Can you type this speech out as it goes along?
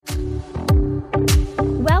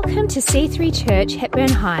to C3 Church,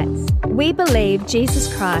 Hepburn Heights. We believe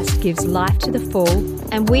Jesus Christ gives life to the full,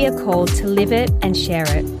 and we are called to live it and share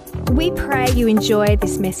it. We pray you enjoy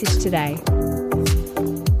this message today.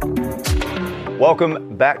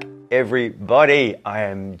 Welcome back, everybody. I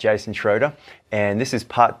am Jason Schroeder, and this is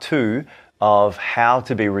part 2 of how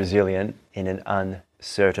to be resilient in an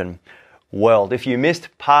uncertain world. If you missed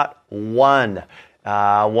part 1,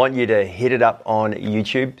 I want you to hit it up on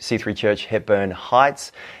YouTube, C3 Church Hepburn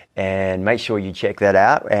Heights, and make sure you check that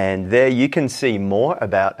out. And there you can see more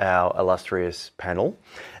about our illustrious panel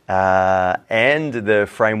and the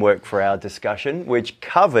framework for our discussion, which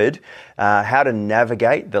covered how to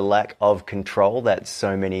navigate the lack of control that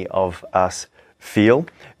so many of us feel,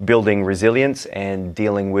 building resilience and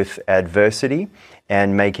dealing with adversity,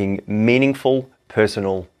 and making meaningful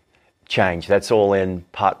personal change. That's all in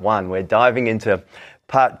part 1. We're diving into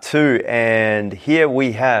part 2, and here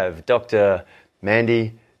we have Dr.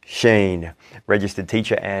 Mandy Sheen, registered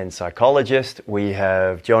teacher and psychologist. We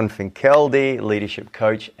have John Fincaldi, leadership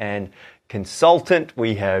coach and consultant.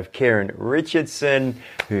 We have Karen Richardson,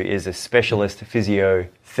 who is a specialist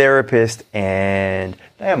physiotherapist, and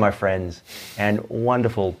they are my friends and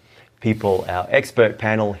wonderful people. Our expert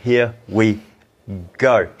panel, here we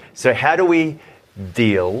go. So how do we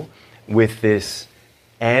deal with this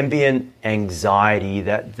ambient anxiety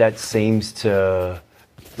that seems to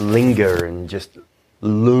linger and just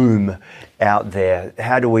loom out there?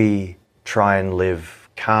 How do we try and live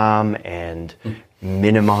calm and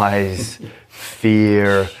minimize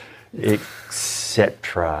fear,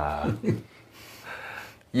 etc.?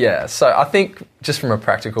 Yeah, so I think just from a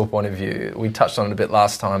practical point of view, we touched on it a bit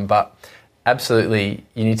last time, but absolutely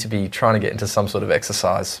you need to be trying to get into some sort of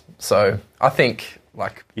exercise. So I think,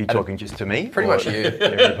 like... You talking just to me? Pretty much you.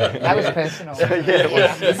 That was personal. Yeah, it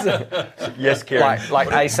was. Yes, Karen. Like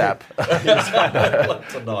ASAP.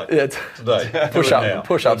 Tonight. Yeah, Today.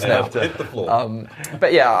 Push-ups now. Hit the floor.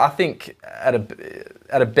 But yeah, I think at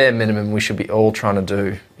a bare minimum, we should be all trying to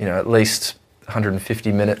do, at least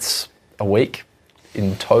 150 minutes a week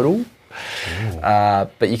in total.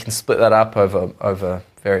 But you can split that up over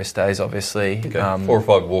various days, obviously. Okay. 4 or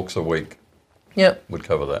 5 walks a week. Yeah, Would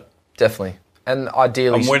cover that. definitely. And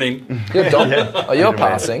ideally... I'm winning. You're you're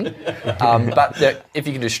passing. But if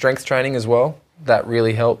you can do strength training as well, that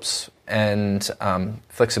really helps. And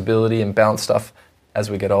flexibility and balance stuff as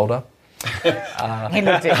we get older. He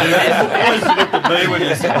looked at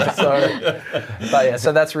you.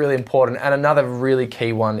 So that's really important. And another really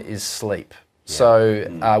key one is sleep. Yeah.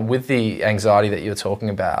 So with the anxiety that you're talking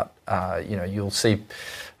about, you'll see,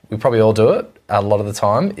 we probably all do it a lot of the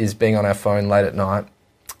time, is being on our phone late at night.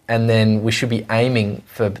 And then we should be aiming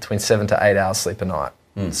for between 7 to 8 hours sleep a night.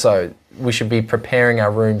 So we should be preparing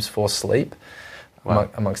our rooms for sleep,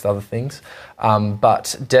 amongst other things.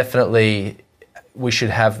 But definitely we should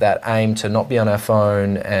have that aim to not be on our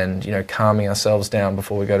phone and, calming ourselves down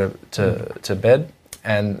before we go to bed.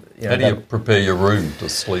 And How do you prepare your room to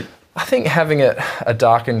sleep? I think having it a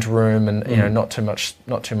darkened room and not too much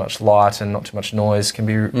light and not too much noise can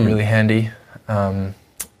be really handy. And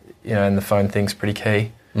the phone thing's pretty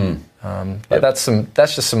key. But that's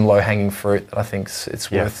just some low-hanging fruit that I think it's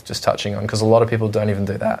worth just touching on, because a lot of people don't even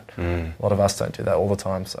do that. A lot of us don't do that all the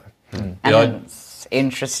time. So, And it's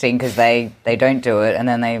interesting because they don't do it and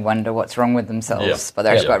then they wonder what's wrong with themselves, but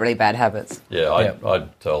they've actually got really bad habits. I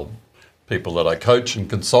tell people that I coach and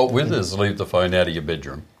consult with is leave the phone out of your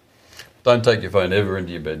bedroom. Don't take your phone ever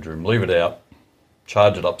into your bedroom. Leave it out,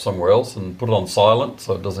 charge it up somewhere else and put it on silent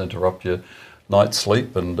so it doesn't interrupt your night's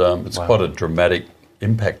sleep. And it's quite a dramatic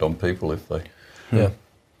impact on people if they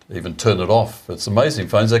even turn it off. It's amazing.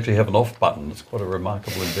 Phones actually have an off button. It's quite a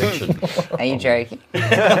remarkable invention. Are you joking?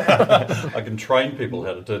 I can train people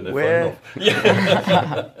how to turn their phone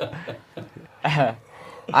off.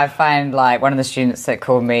 I find one of the students that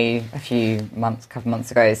called me a couple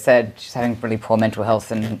months ago said she's having really poor mental health,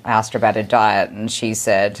 and I asked her about her diet and she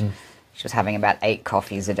said she was having about 8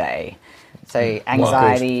 coffees a day. So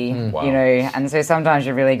anxiety, and so sometimes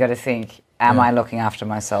you really got to think, am I looking after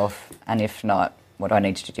myself? And if not, what do I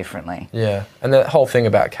need to do differently? Yeah, and the whole thing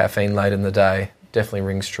about caffeine late in the day definitely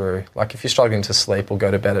rings true. Like if you're struggling to sleep or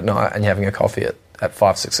go to bed at night and you're having a coffee at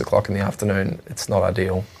 5, 6 o'clock in the afternoon, it's not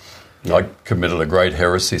ideal. I committed a great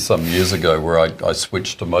heresy some years ago where I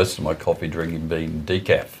switched to most of my coffee drinking being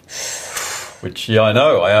decaf. Which, I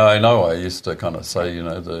know. I used to kind of say,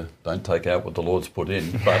 don't take out what the Lord's put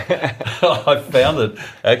in. But I found that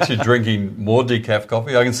actually drinking more decaf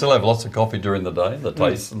coffee, I can still have lots of coffee during the day, the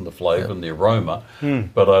taste and the flavour and the aroma,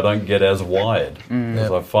 but I don't get as wired. Because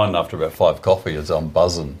I find after about 5 coffees, I'm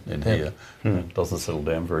buzzing in here. It doesn't settle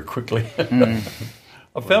down very quickly.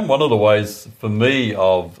 I found one of the ways for me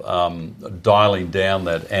of dialing down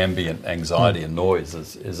that ambient anxiety and noise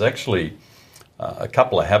is actually a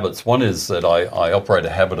couple of habits. One is that I operate a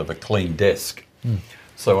habit of a clean desk.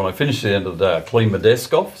 So when I finish at the end of the day, I clean my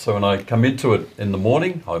desk off. So when I come into it in the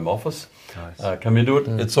morning, home office, come into it,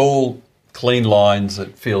 it's all clean lines.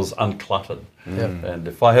 It feels uncluttered. And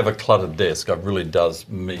if I have a cluttered desk, it really does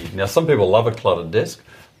me. Now, some people love a cluttered desk,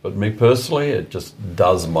 but me personally, it just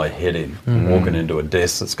does my head in. Walking into a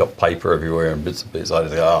desk that's got paper everywhere and bits and pieces, I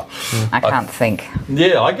just go, I can't think.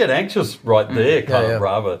 Yeah, I get anxious right there, kind of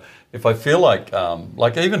rather. If I feel like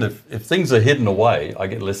even if things are hidden away, I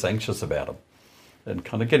get less anxious about them. And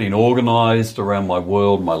kind of getting organised around my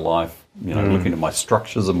world, my life, looking at my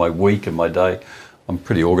structures of my week and my day. I'm a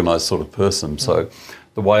pretty organised sort of person. So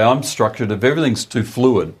the way I'm structured, if everything's too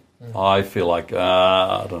fluid, I feel like,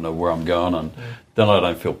 I don't know where I'm going, and then I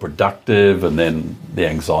don't feel productive, and then the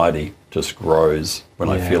anxiety just grows when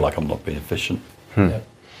I feel like I'm not being efficient.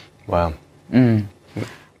 Wow.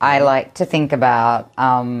 I like to think about,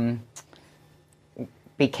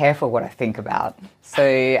 be careful what I think about.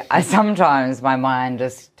 So sometimes my mind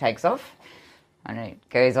just takes off and it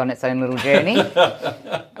goes on its own little journey.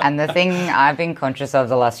 And the thing I've been conscious of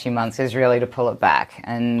the last few months is really to pull it back.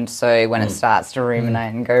 And so when it starts to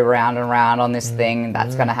ruminate and go round and round on this thing,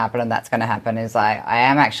 that's going to happen and that's going to happen, is I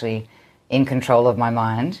am actually in control of my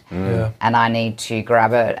mind, and I need to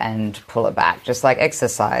grab it and pull it back. Just like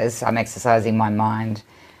exercise, I'm exercising my mind.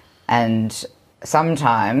 And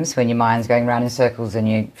sometimes when your mind's going around in circles and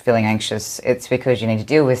you're feeling anxious, it's because you need to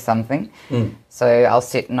deal with something. So I'll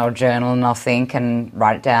sit and I'll journal and I'll think and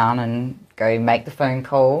write it down and go make the phone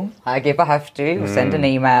call, like if I have to, or send an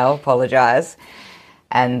email, apologise,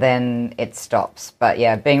 and then it stops. But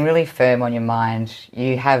yeah, being really firm on your mind,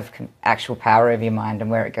 you have actual power over your mind and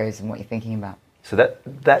where it goes and what you're thinking about. So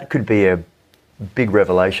that could be a big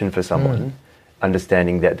revelation for someone,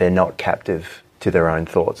 understanding that they're not captive to their own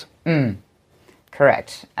thoughts.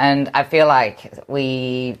 Correct. And I feel like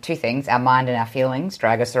two things, our mind and our feelings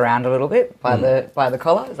drag us around a little bit by the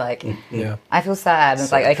collar. It's like, I feel sad. And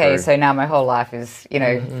it's like, okay, so now my whole life is,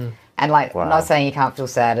 and like, I'm not saying you can't feel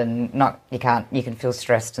sad and you can feel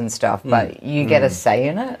stressed and stuff, but you get a say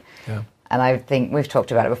in it. Yeah. And I think we've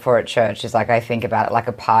talked about it before at church, is like, I think about it like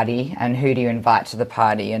a party, and who do you invite to the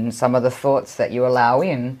party, and some of the thoughts that you allow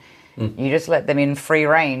in, you just let them in free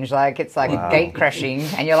range, like it's like a gate crashing,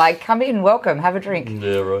 and you're like, come in, welcome, have a drink.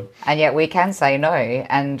 Yeah, right. And yet we can say no.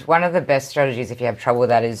 And one of the best strategies if you have trouble with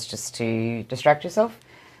that is just to distract yourself.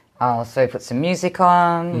 So put some music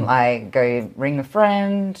on, like go ring a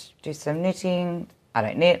friend, do some knitting. I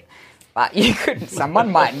don't knit, but you could.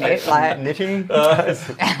 Someone might knit. Like Knitting?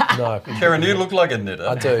 No. Karen, you look like a knitter.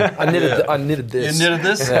 I do. I knitted this. You knitted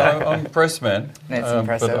this? I'm impressed, man. That's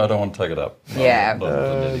impressive. But I don't want to take it up. Yeah.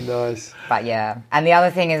 Nice. But yeah. And the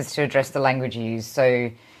other thing is to address the language you use.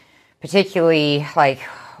 So particularly, like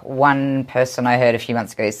one person I heard a few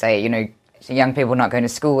months ago say, young people not going to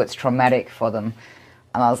school, it's traumatic for them.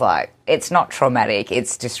 And I was like, it's not traumatic.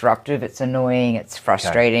 It's disruptive. It's annoying. It's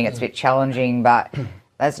frustrating. It's a bit challenging, but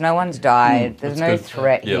no one's died. There's no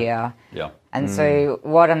threat here. Yeah. And so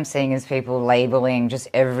what I'm seeing is people labelling just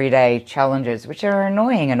everyday challenges, which are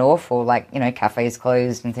annoying and awful, like, cafes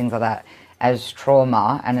closed and things like that, as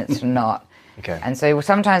trauma, and it's not. Okay. And so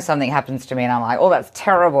sometimes something happens to me and I'm like, oh, that's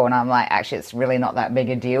terrible. And I'm like, actually, it's really not that big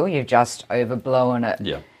a deal. You've just overblown it.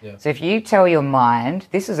 Yeah. So if you tell your mind,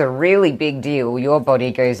 this is a really big deal, your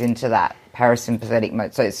body goes into that parasympathetic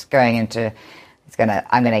mode. So it's going into,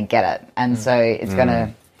 I'm going to get it. And so it's going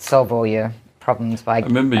to solve all your problems by I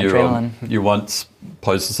remember adrenaline. you once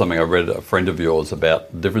posted something, I read a friend of yours,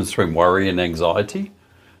 about the difference between worry and anxiety.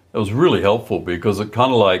 It was really helpful because it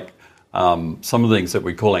kind of like, some of the things that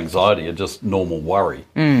we call anxiety are just normal worry,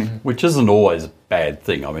 which isn't always a bad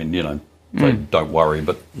thing. I mean, they don't worry,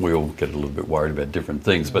 but we all get a little bit worried about different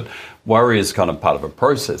things. But worry is kind of part of a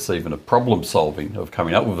process, even a problem solving, of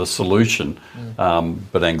coming up with a solution.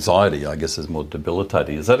 But anxiety, I guess, is more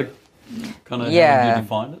debilitating. Is that a kind of how you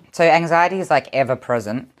define it? So anxiety is like ever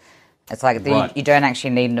present. It's like you don't actually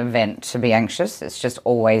need an event to be anxious. It's just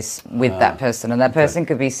always with that person. And that person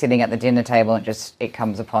could be sitting at the dinner table and it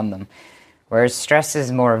comes upon them. Whereas stress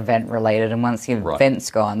is more event related. And once the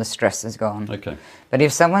event's gone, the stress is gone. Okay. But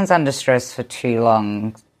if someone's under stress for too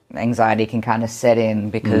long, anxiety can kind of set in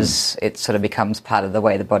because it sort of becomes part of the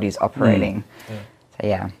way the body's operating. So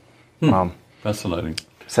yeah. Fascinating.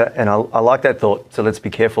 So, and I like that thought. So let's be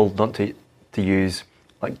careful not to use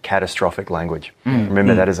like catastrophic language.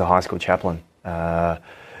 Remember that as a high school chaplain,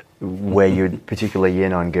 where you'd, particularly year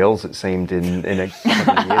 9 girls, it seemed in a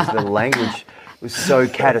couple of years, the language was so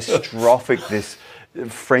catastrophic. This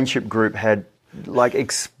friendship group had like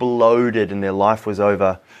exploded and their life was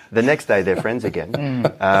over. The next day they're friends again.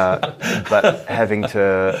 But having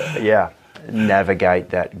to, navigate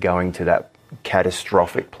that, going to that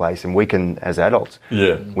catastrophic place, and we can, as adults,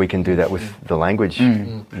 we can do that with the language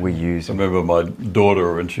we use. I remember my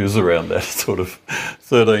daughter, when she was around that sort of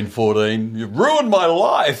 13, 14, you've ruined my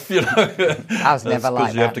life, you know. I was never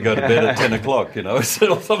like that. Because you have to go to bed at 10 o'clock, you know, or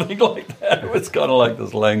something like that. It's kind of like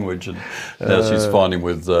this language, and now she's finding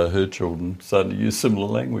with her children starting to use similar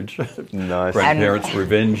language. Nice. Grandparents'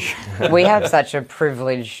 revenge. We have such a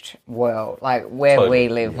privileged world, like where Totally.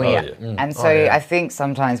 we live. And so I think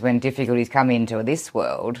sometimes when difficulties come into this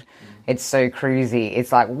world, it's so cruisy.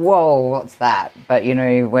 It's like, whoa, what's that? But, you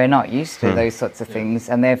know, we're not used to those sorts of things,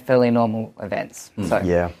 and they're fairly normal events. So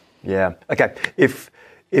Yeah. Okay. If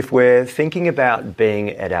we're thinking about being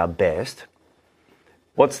at our best,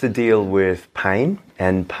 what's the deal with pain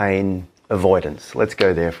and pain avoidance? Let's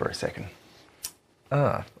go there for a second.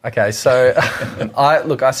 Okay, so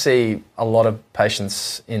I see a lot of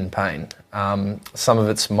patients in pain. Some of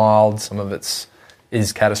it's mild, some of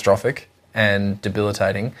is catastrophic and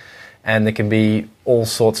debilitating, and there can be all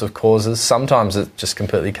sorts of causes. Sometimes it just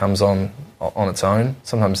completely comes on its own.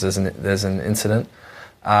 Sometimes there's an incident,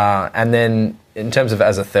 and then in terms of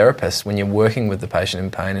as a therapist, when you're working with the patient in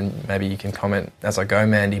pain, and maybe you can comment as I go,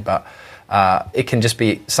 Mandy, but it can just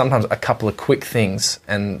be sometimes a couple of quick things,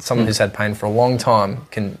 and someone who's had pain for a long time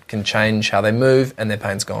can change how they move, and their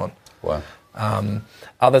pain's gone. Wow.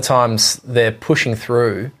 Other times they're pushing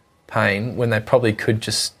through pain when they probably could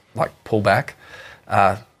just like pull back,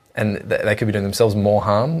 and they could be doing themselves more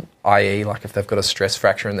harm, i.e. like if they've got a stress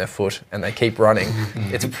fracture in their foot and they keep running,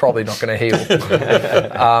 it's probably not going to heal.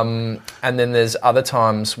 And then there's other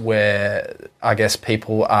times where I guess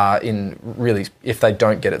people are in really, if they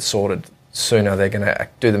don't get it sorted sooner, they're going to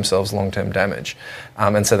do themselves long-term damage,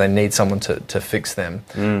 and so they need someone to fix them.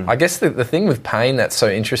 I guess the thing with pain that's so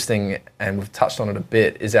interesting, and we've touched on it a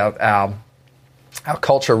bit, is our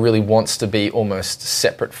culture really wants to be almost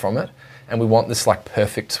separate from it, and we want this like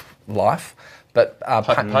perfect life. But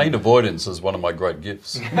Pain avoidance is one of my great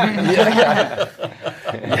gifts.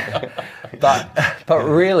 But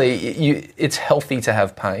really, it's healthy to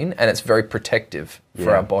have pain, and it's very protective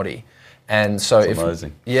for our body. And so,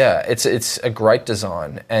 amazing. It's a great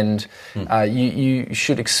design, and you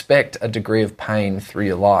should expect a degree of pain through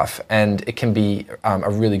your life, and it can be a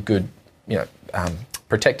really good,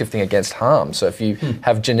 protective thing against harm. So if you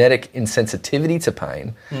have genetic insensitivity to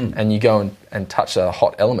pain, and you go and touch a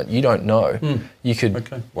hot element, you don't know. You could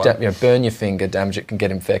burn your finger, damage it, can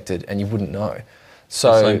get infected, and you wouldn't know.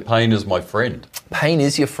 So pain is my friend. Pain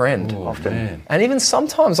is your friend. Often. Man. And even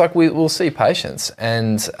sometimes, like we'll see patients,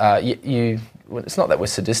 and it's not that we're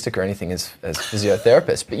sadistic or anything as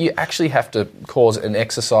physiotherapists, but you actually have to cause an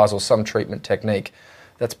exercise or some treatment technique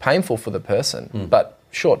that's painful for the person, but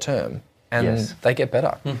short term, and they get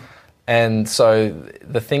better. And so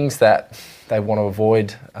the things that they want to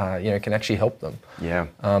avoid, can actually help them. Yeah.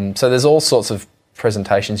 So there's all sorts of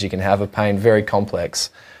presentations you can have of pain, very complex.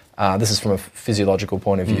 This is from a physiological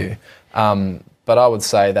point of view. But I would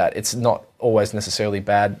say that it's not always necessarily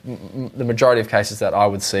bad. The majority of cases that I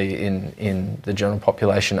would see in the general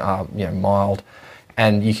population are mild,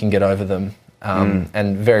 and you can get over them.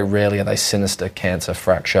 And very rarely are they sinister, cancer,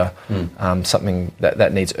 fracture, something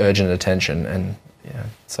that needs urgent attention. And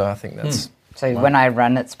so I think that's... So when I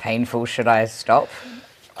run, it's painful. Should I stop?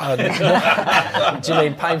 Do you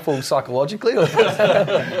mean painful psychologically? Or?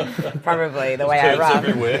 Probably the way I run.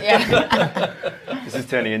 Everywhere. Yeah. This is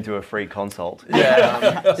turning into a free consult.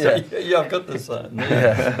 Yeah, I've got this.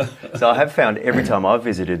 So I have found every time I've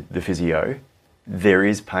visited the physio, there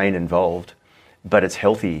is pain involved, but it's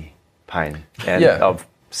healthy pain. And I've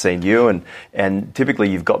seen you, and typically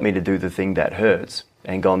you've got me to do the thing that hurts,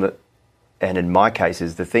 and gone that. And in my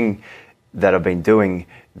cases, the thing that I've been doing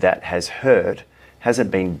that has hurt hasn't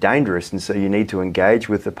been dangerous, and so you need to engage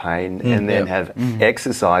with the pain and then have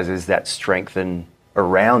exercises that strengthen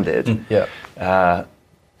around it,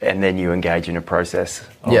 and then you engage in a process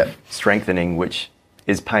of strengthening, which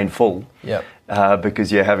is painful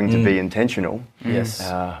because you're having to be intentional. Yes.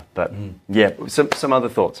 Some other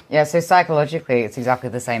thoughts. Yeah, so psychologically, it's exactly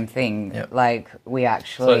the same thing. Yep. Like, we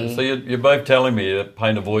actually... So you're both telling me that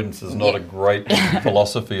pain avoidance is not a great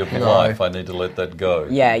philosophy of life. I need to let that go.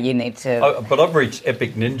 Yeah, you need to... But I've reached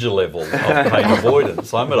epic ninja level of pain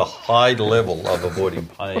avoidance. I'm at a high level of avoiding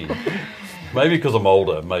pain. Maybe because I'm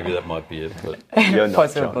older, maybe that might be it. But You're not,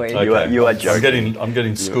 Possibly. John. You are joking. I'm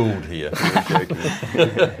getting schooled here. You're joking.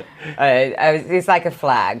 it's like a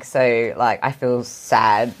flag. So, like, I feel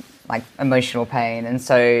sad. like emotional pain, and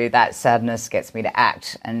so that sadness gets me to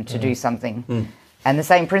act and to do something. And the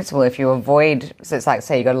same principle, if you avoid, so it's like,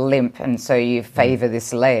 say you got a limp and so you favour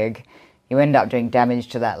this leg, you end up doing damage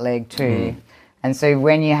to that leg too. And so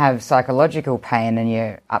when you have psychological pain and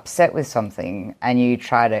you're upset with something and you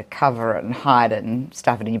try to cover it and hide it and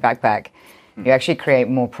stuff it in your backpack, you actually create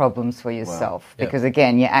more problems for yourself because,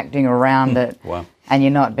 again, you're acting around it and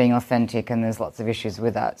you're not being authentic, and there's lots of issues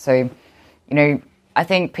with that. So, you know, I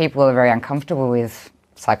think people are very uncomfortable with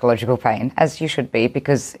psychological pain, as you should be,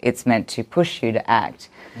 because it's meant to push you to act.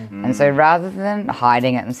 And so rather than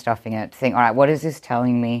hiding it and stuffing it, think, all right, what is this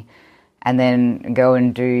telling me? And then go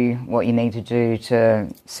and do what you need to do to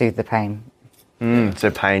soothe the pain.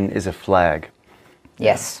 So pain is a flag.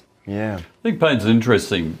 Yes. Yeah. I think pain's an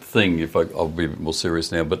interesting thing. I'll be a bit more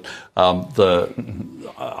serious now, but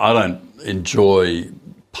I don't enjoy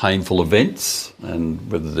painful events,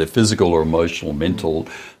 and whether they're physical or emotional, mental,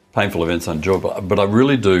 painful events I enjoy, but I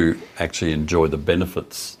really do actually enjoy the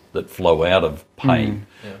benefits that flow out of pain.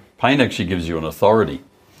 Pain actually gives you an authority.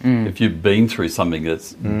 If you've been through something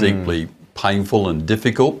that's deeply painful and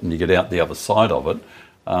difficult and you get out the other side of it,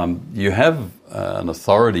 you have an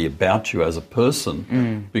authority about you as a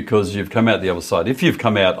person because you've come out the other side. If you've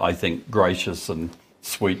come out, I think, gracious and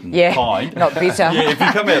sweet and kind. Not bitter. If you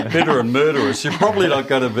come out bitter and murderous, you're probably not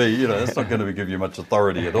going to be, that's not going to give you much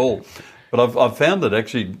authority at all. But I've found that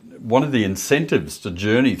actually one of the incentives to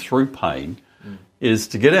journey through pain is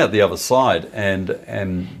to get out the other side, and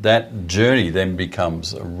that journey then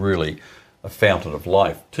becomes a fountain of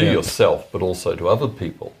life to yourself, but also to other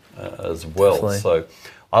people as well. Definitely. So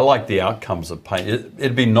I like the outcomes of pain.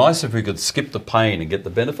 It'd be nice if we could skip the pain and get the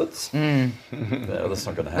benefits. No, that's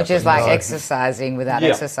not going to happen. Which is like exercising without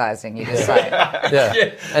exercising. You just like...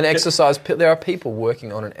 An exercise pill. There are people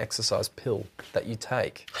working on an exercise pill that you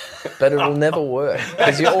take, but it'll never work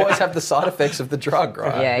because you always have the side effects of the drug,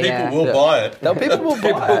 right? People will buy it. No, people will buy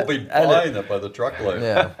it. People will be buying it by the truckload.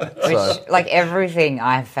 Yeah. Which, like everything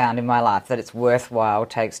I've found in my life that it's worthwhile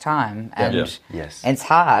takes time, and it's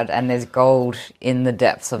hard, and there's gold in the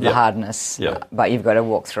depths of the hardness, but you've got to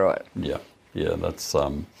walk through it. That's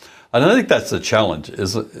and I think that's the challenge,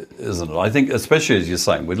 isn't it? I think, especially as you're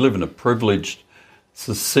saying, we live in a privileged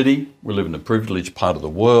city, we live in a privileged part of the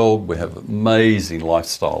world, we have amazing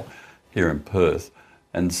lifestyle here in Perth,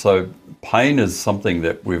 and so pain is something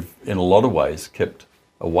that we've, in a lot of ways, kept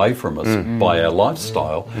away from us by our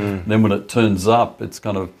lifestyle. And then when it turns up, it's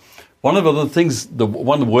kind of, one of the things,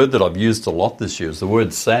 one word that I've used a lot this year is the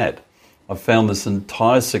word sad. I've found this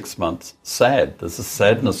entire 6 months sad. There's a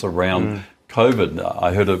sadness around COVID.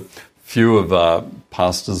 I heard a few of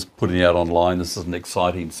pastors putting out online, this is an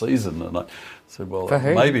exciting season. And I said, well,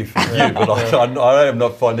 maybe for you, but I have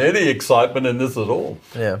not found any excitement in this at all.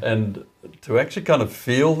 Yeah. And to actually kind of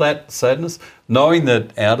feel that sadness, knowing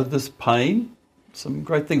that out of this pain, some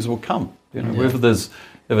great things will come. Wherever there's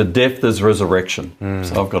death, there's resurrection.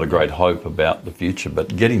 So I've got a great hope about the future,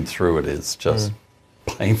 but getting through it is just...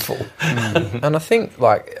 painful. And I think,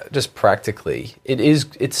 like, just practically,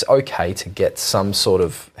 it's okay to get some sort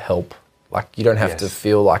of help. Like, you don't have to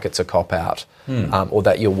feel like it's a cop-out or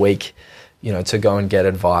that you're weak, to go and get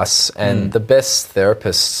advice. And the best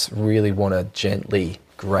therapists really want to gently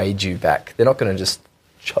grade you back. They're not going to just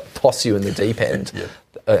toss you in the deep end.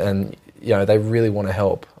 And, they really want to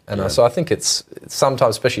help. And so I think it's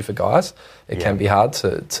sometimes, especially for guys, it can be hard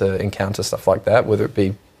to encounter stuff like that, whether it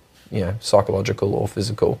be psychological or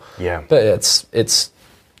physical. Yeah. But it's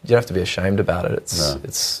you don't have to be ashamed about it.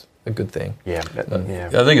 It's a good thing. Yeah.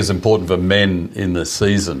 I think it's important for men in this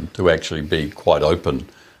season to actually be quite open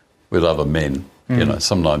with other men.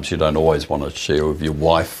 Sometimes you don't always want to share with your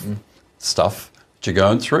wife stuff that you're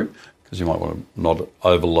going through because you might want to not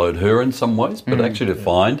overload her in some ways, but actually to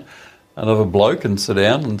find another bloke and sit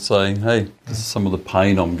down and say, hey, this is some of the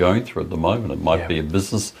pain I'm going through at the moment. It might be a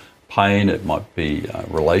business pain, it might be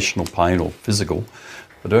relational pain or physical,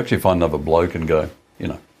 but to actually find another bloke and go,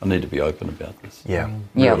 I need to be open about this.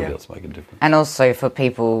 Really does make a difference. And also for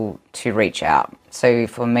people to reach out. So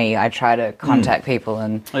for me, I try to contact people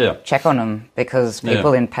and check on them because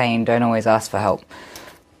people in pain don't always ask for help.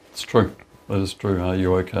 It's true. That is true. Are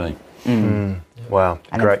you okay? Wow,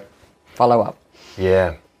 and great. Follow up.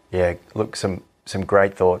 Yeah. Look, some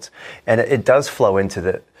great thoughts, and it does flow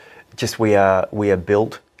into we are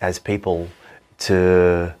built as people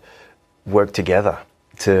to work together,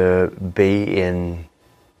 to be in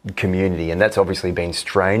community, and that's obviously been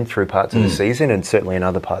strained through parts of the season and certainly in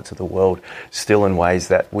other parts of the world, still in ways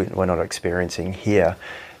that we're not experiencing here.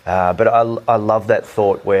 But I love that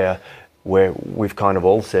thought where we've kind of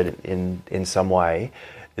all said in some way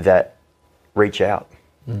that reach out.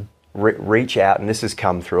 reach out, and this has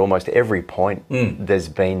come through almost every point. There's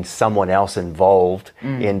been someone else involved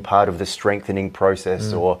in part of the strengthening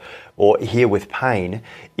process, or here with pain.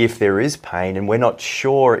 If there is pain, and we're not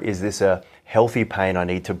sure, is this a healthy pain I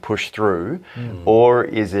need to push through, or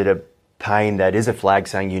is it a pain that is a flag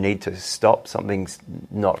saying you need to stop, something's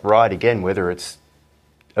not right, again, whether it's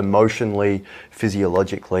emotionally,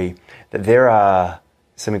 physiologically, that there are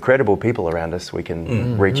some incredible people around us we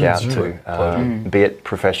can reach out to, be it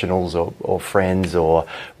professionals or friends, or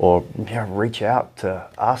reach out to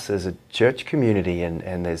us as a church community,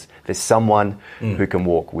 and there's someone who can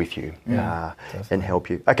walk with you and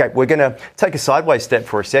help you. Okay, we're going to take a sideways step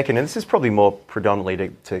for a second, and this is probably more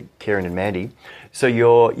predominantly to Kieran and Mandy. So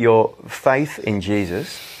your faith in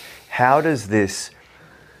Jesus, how does this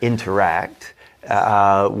interact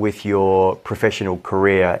with your professional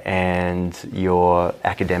career and your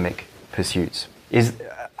academic pursuits?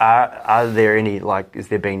 Are there any, is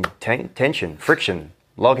there been tension, friction,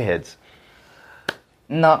 loggerheads?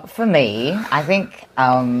 Not for me. I think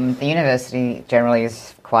the university generally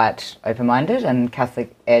is quite open-minded, and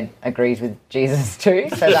Catholic Ed agrees with Jesus too,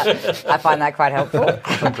 so that I find that quite helpful.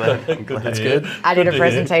 I'm glad. That's good. I did a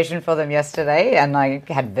presentation for them yesterday, and I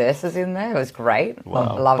had verses in there. It was great.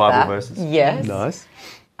 Wow. Love Bible that. verses? Yes. Nice.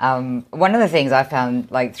 One of the things I found,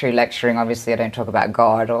 through lecturing, obviously I don't talk about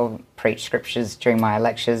God or preach scriptures during my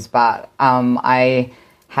lectures, but I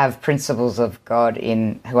have principles of God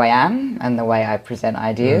in who I am and the way I present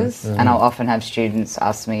ideas. And I'll often have students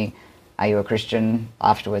ask me, are you a Christian,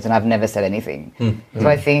 afterwards? And I've never said anything. So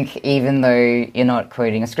I think even though you're not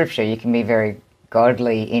quoting a scripture, you can be very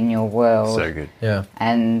godly in your world. So good. Yeah.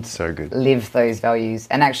 And So good. live those values.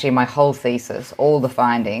 And actually my whole thesis, all the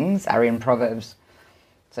findings are in Proverbs.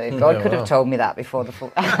 So if God could have told me that before the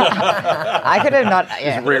full... I could have not...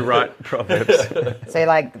 Yeah. Just rewrite Proverbs.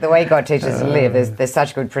 So the way God teaches us to live, there's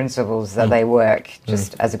such good principles that they work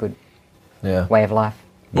just as a good way of life.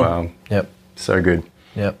 Wow. Yep. So good.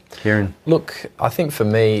 Yep. Kieran? Look, I think for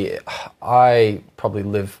me, I probably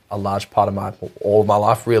live a large part of all of my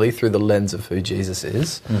life really through the lens of who Jesus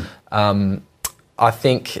is. I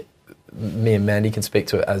think me and Mandy can speak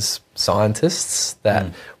to it as scientists, that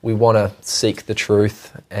we want to seek the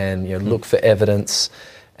truth and look for evidence.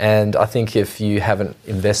 And I think if you haven't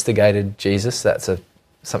investigated Jesus, that's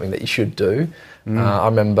something that you should do. I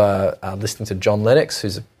remember listening to John Lennox,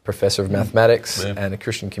 who's a professor of mathematics and a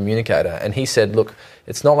Christian communicator, and he said, look,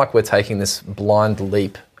 it's not like we're taking this blind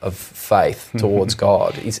leap of faith towards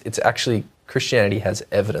God. It's actually, Christianity has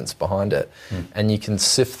evidence behind it, and you can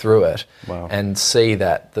sift through it and see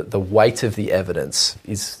that the weight of the evidence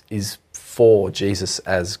is for Jesus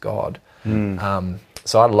as God.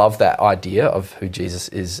 So I love that idea of who Jesus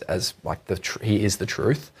is as he is the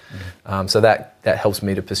truth. So that helps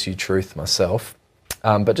me to pursue truth myself.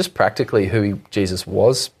 But just practically who Jesus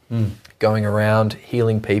was, going around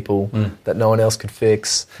healing people that no one else could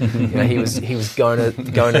fix. He was going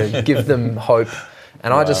to give them hope,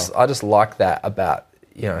 and I just like that about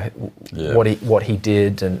what he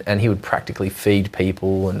did, and he would practically feed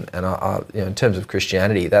people, and I in terms of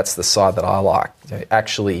Christianity, that's the side that I like.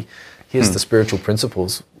 Actually, here's the spiritual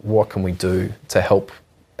principles. What can we do to help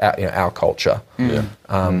our culture?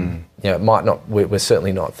 It might not. We're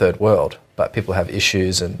certainly not third world, but people have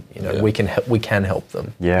issues, and we can help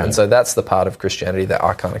them. And so that's the part of Christianity that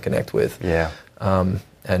I kind of connect with.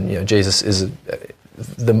 And Jesus is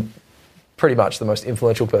pretty much the most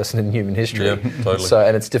influential person in human history. Totally. So,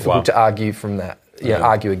 and it's difficult to argue from that.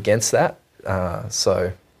 Argue against that.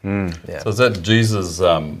 So is that Jesus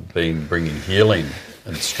bringing healing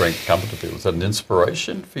and strength, comfort to people? Is that an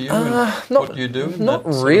inspiration for you in what you do? Not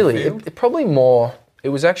really. It probably more. It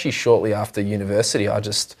was actually shortly after university. I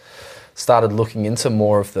just started looking into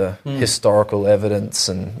more of the historical evidence,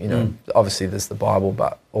 and obviously there's the Bible,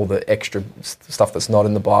 but all the extra stuff that's not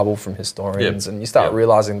in the Bible from historians, and you start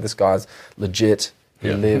realizing this guy's legit.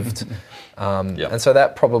 He lived, and so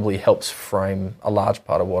that probably helps frame a large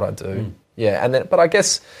part of what I do. But I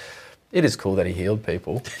guess it is cool that he healed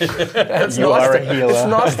people. You are a healer. It's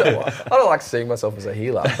nice I don't like seeing myself as a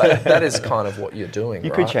healer, but that is kind of what you're doing.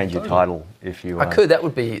 You could change your title if you. I could. That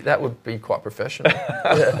would be quite professional.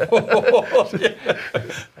 I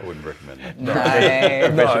wouldn't recommend that. No.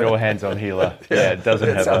 Professional hands-on healer. It doesn't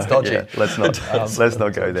have. Sounds dodgy. Let's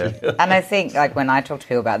not go there. And I think, when I talk to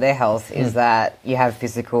people about their health, is that you have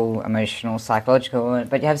physical, emotional, psychological,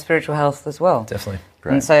 but you have spiritual health as well. Definitely.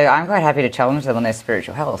 Great. And so I'm quite happy to challenge them on their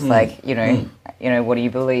spiritual health. What do you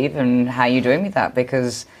believe and how are you doing with that?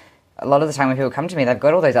 Because a lot of the time when people come to me, they've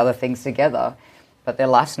got all those other things together, but their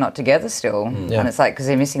life's not together still. And it's because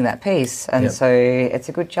they're missing that piece. And so it's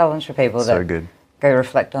a good challenge for people So good. go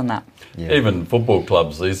reflect on that. Yeah. Even football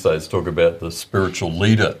clubs these days talk about the spiritual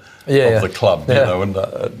leader Yeah, of the club, yeah. you know, and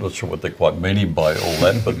I'm not sure what they're quite meaning by all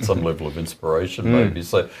that, but some level of inspiration maybe.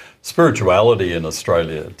 So spirituality in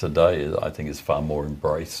Australia today, I think, is far more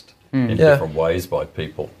embraced in different ways by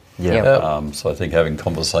people. Yeah. Yeah. So I think having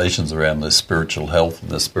conversations around their spiritual health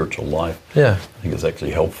and their spiritual life, Yeah. I think is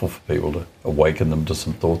actually helpful for people to awaken them to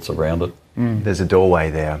some thoughts around it. There's a doorway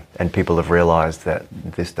there, and people have realised that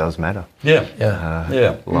this does matter. Yeah.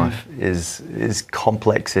 Yeah. Life is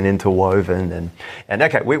complex and interwoven, and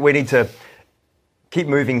okay, we need to keep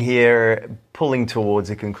moving here, pulling towards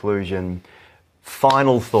a conclusion.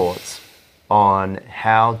 Final thoughts on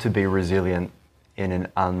how to be resilient in an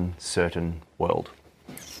uncertain world.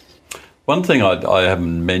 One thing I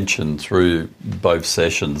haven't mentioned through both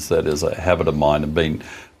sessions that is a habit of mine and been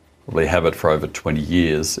probably a habit for over 20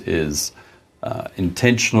 years is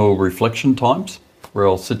intentional reflection times, where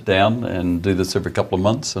I'll sit down and do this every couple of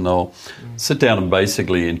months, and I'll sit down and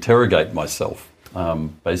basically interrogate myself,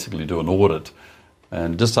 basically do an audit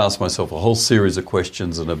and just ask myself a whole series of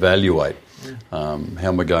questions and evaluate how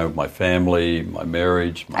am I going with my family, my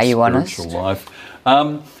marriage, my Are you spiritual life.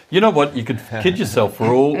 You know what? You could kid yourself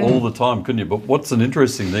for all the time, couldn't you? But what's an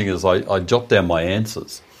interesting thing is I jot down my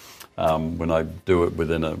answers when I do it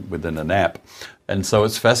within an app, and so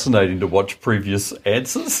it's fascinating to watch previous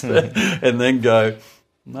answers and then go,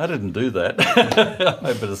 I didn't do that.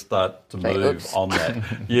 I better start to Say, move oops. on that.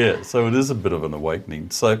 Yeah, so it is a bit of an awakening.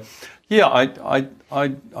 So, yeah,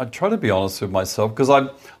 I try to be honest with myself, because I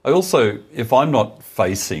also, if I'm not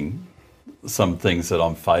facing some things that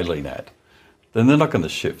I'm failing at, then they're not going to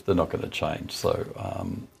shift, they're not going to change.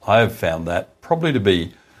 So I have found that probably to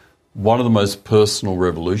be one of the most personal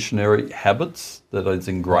revolutionary habits that is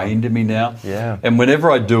ingrained in me now. Yeah. And whenever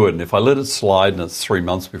I do it, and if I let it slide and it's 3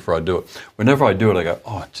 months before I do it, whenever I do it, I go,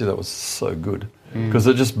 oh, gee, that was so good. Because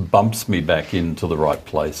it just bumps me back into the right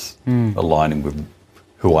place, aligning with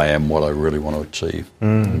who I am, what I really want to achieve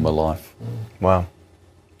in my life. Wow.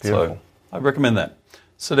 Beautiful. So I recommend that.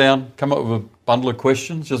 Sit down, come up with a bundle of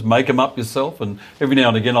questions, just make them up yourself, and every now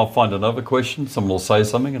and again I'll find another question, someone will say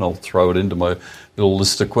something and I'll throw it into my little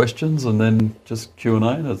list of questions, and then just Q&A,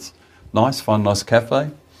 and it's nice, find a nice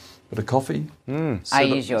cafe, bit of coffee, I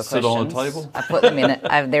use your sit questions. on a table. I put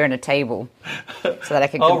them they're in a table so that I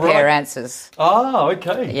can compare right. answers. Ah,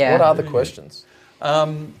 okay. Yeah. What are the questions?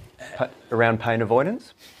 Around pain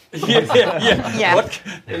avoidance? Yeah.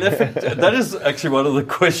 That is actually one of the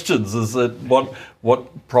questions, is that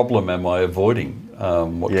what problem am I avoiding?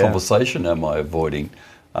 What conversation am I avoiding?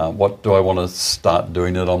 What do I want to start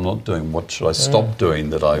doing that I'm not doing? What should I stop doing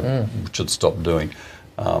that I should stop doing?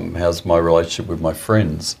 How's my relationship with my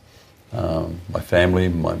friends, my family?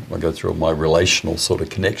 I go through my relational sort of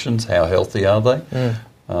connections. How healthy are they?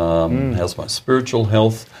 How's my spiritual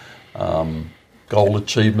health? Goal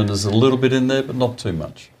achievement is a little bit in there, but not too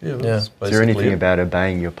much. Yeah. Is there anything about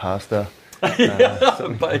obeying your pastor?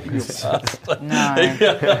 Obeying your pastor. No.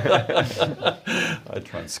 I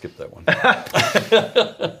try and skip that one.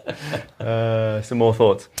 Some more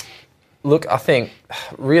thoughts? Look, I think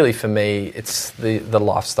really for me, it's the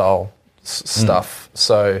lifestyle stuff.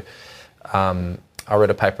 So I read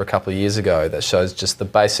a paper a couple of years ago that shows just the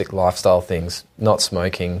basic lifestyle things: not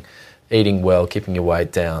smoking, eating well, keeping your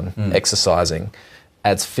weight down, exercising,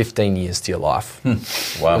 adds 15 years to your life.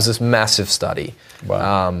 Wow. It was this massive study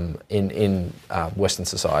in Western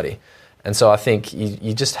society. And so I think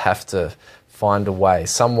you just have to find a way,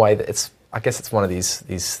 some way that I guess it's one of these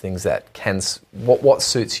things that what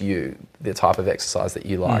suits you, the type of exercise that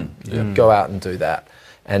you like. Go out and do that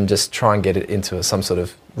and just try and get it into some sort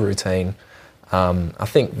of routine. I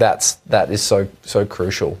think that is so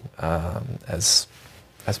crucial as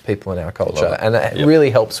people in our culture, and it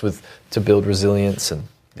really helps to build resilience and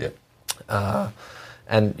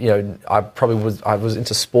you know, I was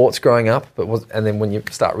into sports growing up, and then when you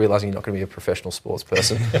start realising you're not going to be a professional sports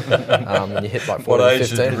person, when you hit like 14, What age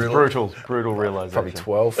did 15, you realise? Brutal realisation. probably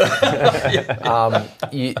 12.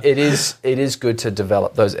 It is good to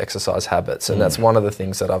develop those exercise habits, and that's one of the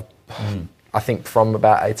things that I think from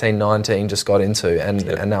about 18, 19 just got into,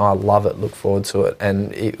 and now I love it, look forward to it,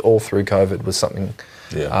 and all through COVID was something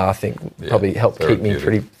I think probably helped keep me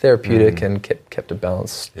pretty therapeutic and kept a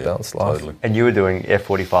balanced life. Totally. And you were doing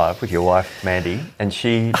F45 with your wife, Mandy, and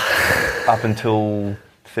she, up until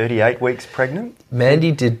 38 weeks pregnant?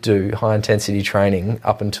 Mandy did do high intensity training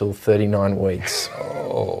up until 39 weeks.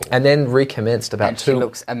 and then recommenced about And she 2.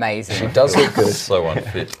 looks amazing. She does look good. So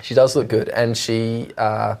unfit. She does look good, and she.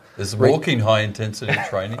 Is walking high intensity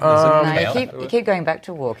training? No, you keep going back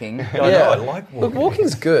to walking. I know, I like walking. Look,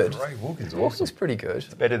 walking's good. Great, walking's awesome. Walking's pretty good.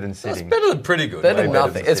 Better than It's sitting. better than pretty good. Better than Way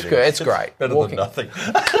nothing. It's good. It's great. Better Walking. than nothing.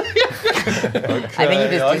 I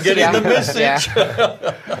think you just I'm getting the message.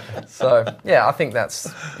 Yeah. So yeah, I think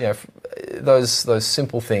that's those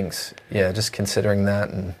simple things. Yeah, just considering that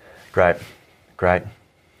and Great.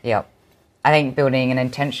 Yep. I think building an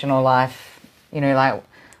intentional life, like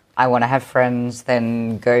I want to have friends,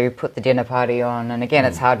 then go put the dinner party on. And again,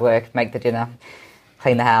 it's hard work, make the dinner,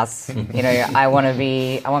 clean the house. I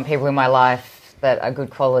want people in my life that are good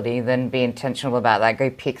quality, then be intentional about that, go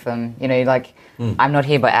pick them. I'm not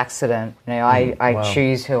here by accident. I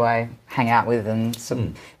choose who I hang out with and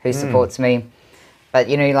who supports me. But,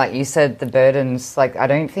 like you said, the burdens, I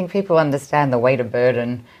don't think people understand the weight of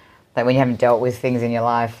burden, that when you haven't dealt with things in your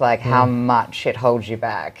life, how much it holds you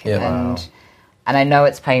back. Yeah. And I know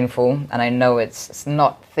it's painful, and I know it's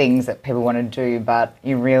not things that people want to do, but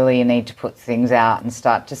you really need to put things out and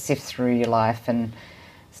start to sift through your life and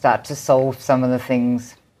start to solve some of the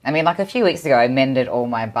things. I mean, a few weeks ago, I mended all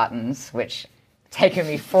my buttons, which taken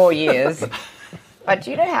me 4 years. But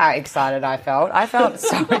do you know how excited I felt? I felt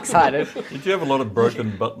so excited. Did you have a lot of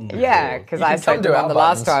broken buttons? Yeah, because I spoke to one the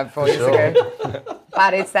last time 4 years ago.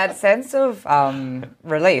 But it's that sense of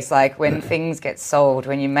release, when things get solved,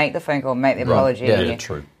 when you make the phone call, make the apology. Yeah, Yeah,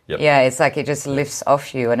 true. Yep. Yeah, it's it just lifts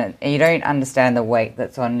off you, and you don't understand the weight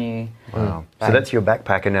that's on you. Wow. So that's your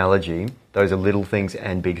backpack analogy. Those are little things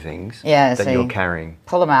and big things Yeah, that so you're carrying.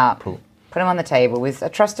 Pull them out, put them on the table with a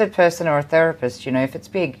trusted person or a therapist. If it's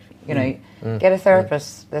big, get a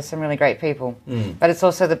therapist. There's some really great people. But it's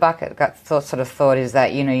also the bucket. Thought is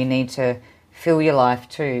that you need to fill your life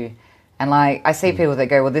too. And I see people that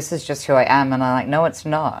go, well, this is just who I am, and I'm like, no, it's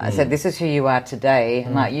not. I said, this is who you are today,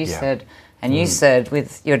 and like you said, and you said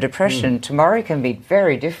with your depression, tomorrow can be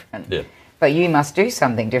very different. Yeah. But you must do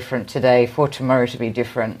something different today for tomorrow to be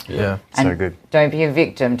different. yeah. And So good. don't be a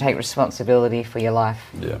victim. Take responsibility for your life.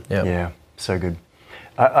 Yeah. Yeah, so good.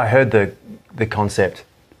 I heard the concept.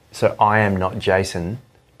 So I am not Jason,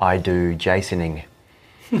 I do Jasoning.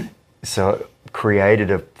 So created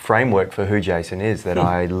a framework for who Jason is that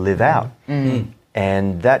I live out.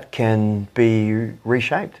 And that can be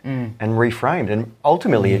reshaped and reframed. And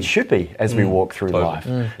ultimately it should be as we walk through life.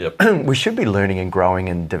 Yep. We should be learning and growing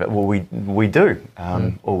and we do,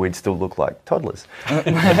 or we'd still look like toddlers.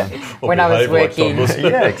 When I was behave like working, toddlers.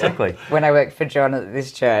 Yeah, exactly. when I worked for John at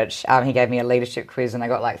this church, he gave me a leadership quiz and I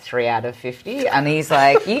got 3 out of 50. And he's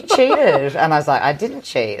like, you cheated. And I was like, I didn't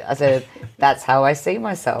cheat. I said, that's how I see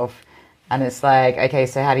myself. And it's like, okay,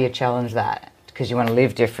 so how do you challenge that? Because you want to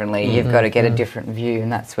live differently, you've got to get a different view, and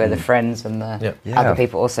that's where the friends and the other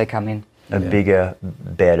people also come in. A bigger,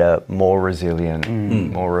 better, more resilient,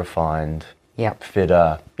 more refined, Yep.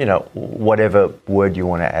 fitter, whatever word you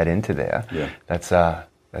want to add into there. Yeah.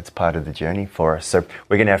 That's part of the journey for us. So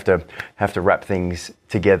we're going to have to wrap things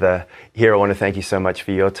together here. I want to thank you so much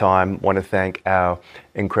for your time. I want to thank our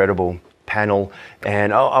incredible panel.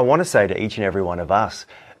 And I want to say to each and every one of us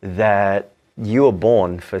that you are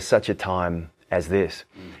born for such a time as this.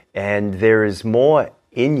 And there is more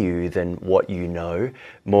in you than what you know,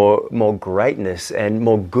 more greatness and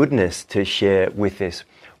more goodness to share with this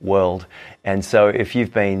world. And so if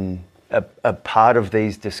you've been a part of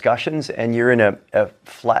these discussions and you're in a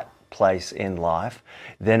flat place in life,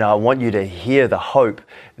 then I want you to hear the hope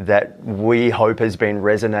that we hope has been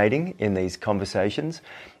resonating in these conversations.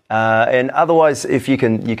 And otherwise, if you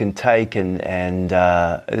can take and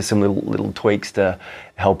some little tweaks to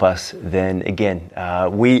help us, then again,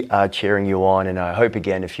 we are cheering you on. And I hope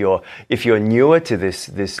again, if you're newer to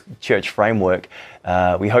this church framework,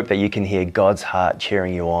 we hope that you can hear God's heart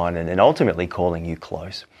cheering you on and ultimately calling you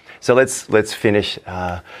close. So let's finish.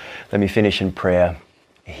 Let me finish in prayer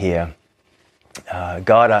here.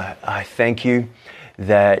 God, I thank you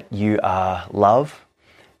that you are love.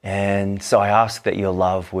 And so I ask that your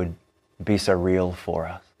love would be so real for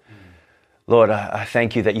us. Lord, I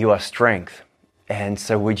thank you that you are strength. And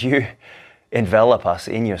so would you envelop us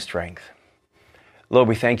in your strength? Lord,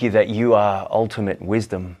 we thank you that you are ultimate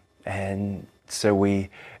wisdom. And so we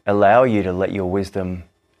allow you to let your wisdom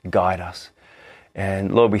guide us.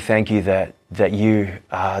 And Lord, we thank you that you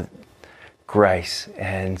are grace.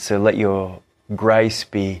 And so let your grace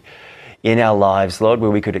be in our lives, Lord,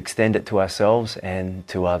 where we could extend it to ourselves and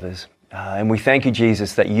to others. And we thank you,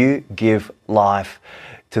 Jesus, that you give life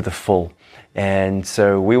to the full. And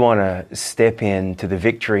so we want to step into the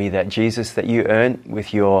victory that, Jesus, that you earned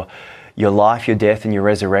with your your life, your death, and your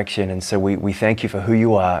resurrection. And so we thank you for who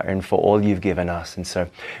you are and for all you've given us. And so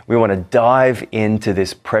we want to dive into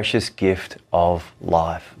this precious gift of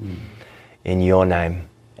life. In your name,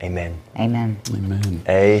 amen. Amen.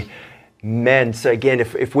 Amen. Amen. So again,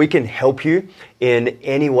 if we can help you in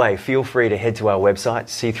any way, feel free to head to our website,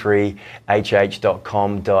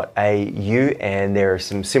 c3hh.com.au, and there are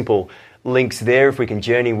some simple links there. If we can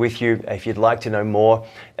journey with you, if you'd like to know more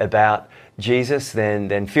about Jesus,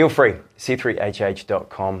 then feel free,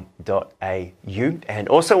 c3hh.com.au. And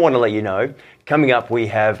also want to let you know, coming up we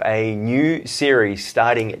have a new series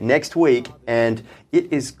starting next week, and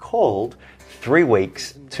it is called 3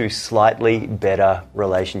 Weeks to Slightly Better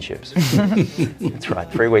Relationships. That's right,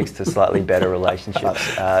 3 weeks to slightly better relationships.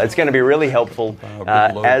 It's going to be really helpful,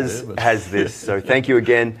 as this. So thank you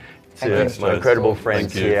again to my incredible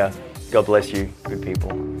friends here. God bless you, good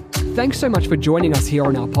people. Thanks so much for joining us here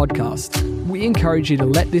on our podcast. We encourage you to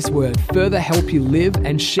let this word further help you live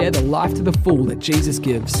and share the life to the full that Jesus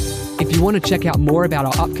gives. If you want to check out more about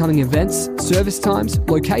our upcoming events, service times,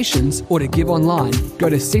 locations, or to give online, go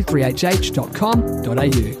to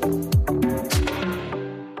c3hh.com.au.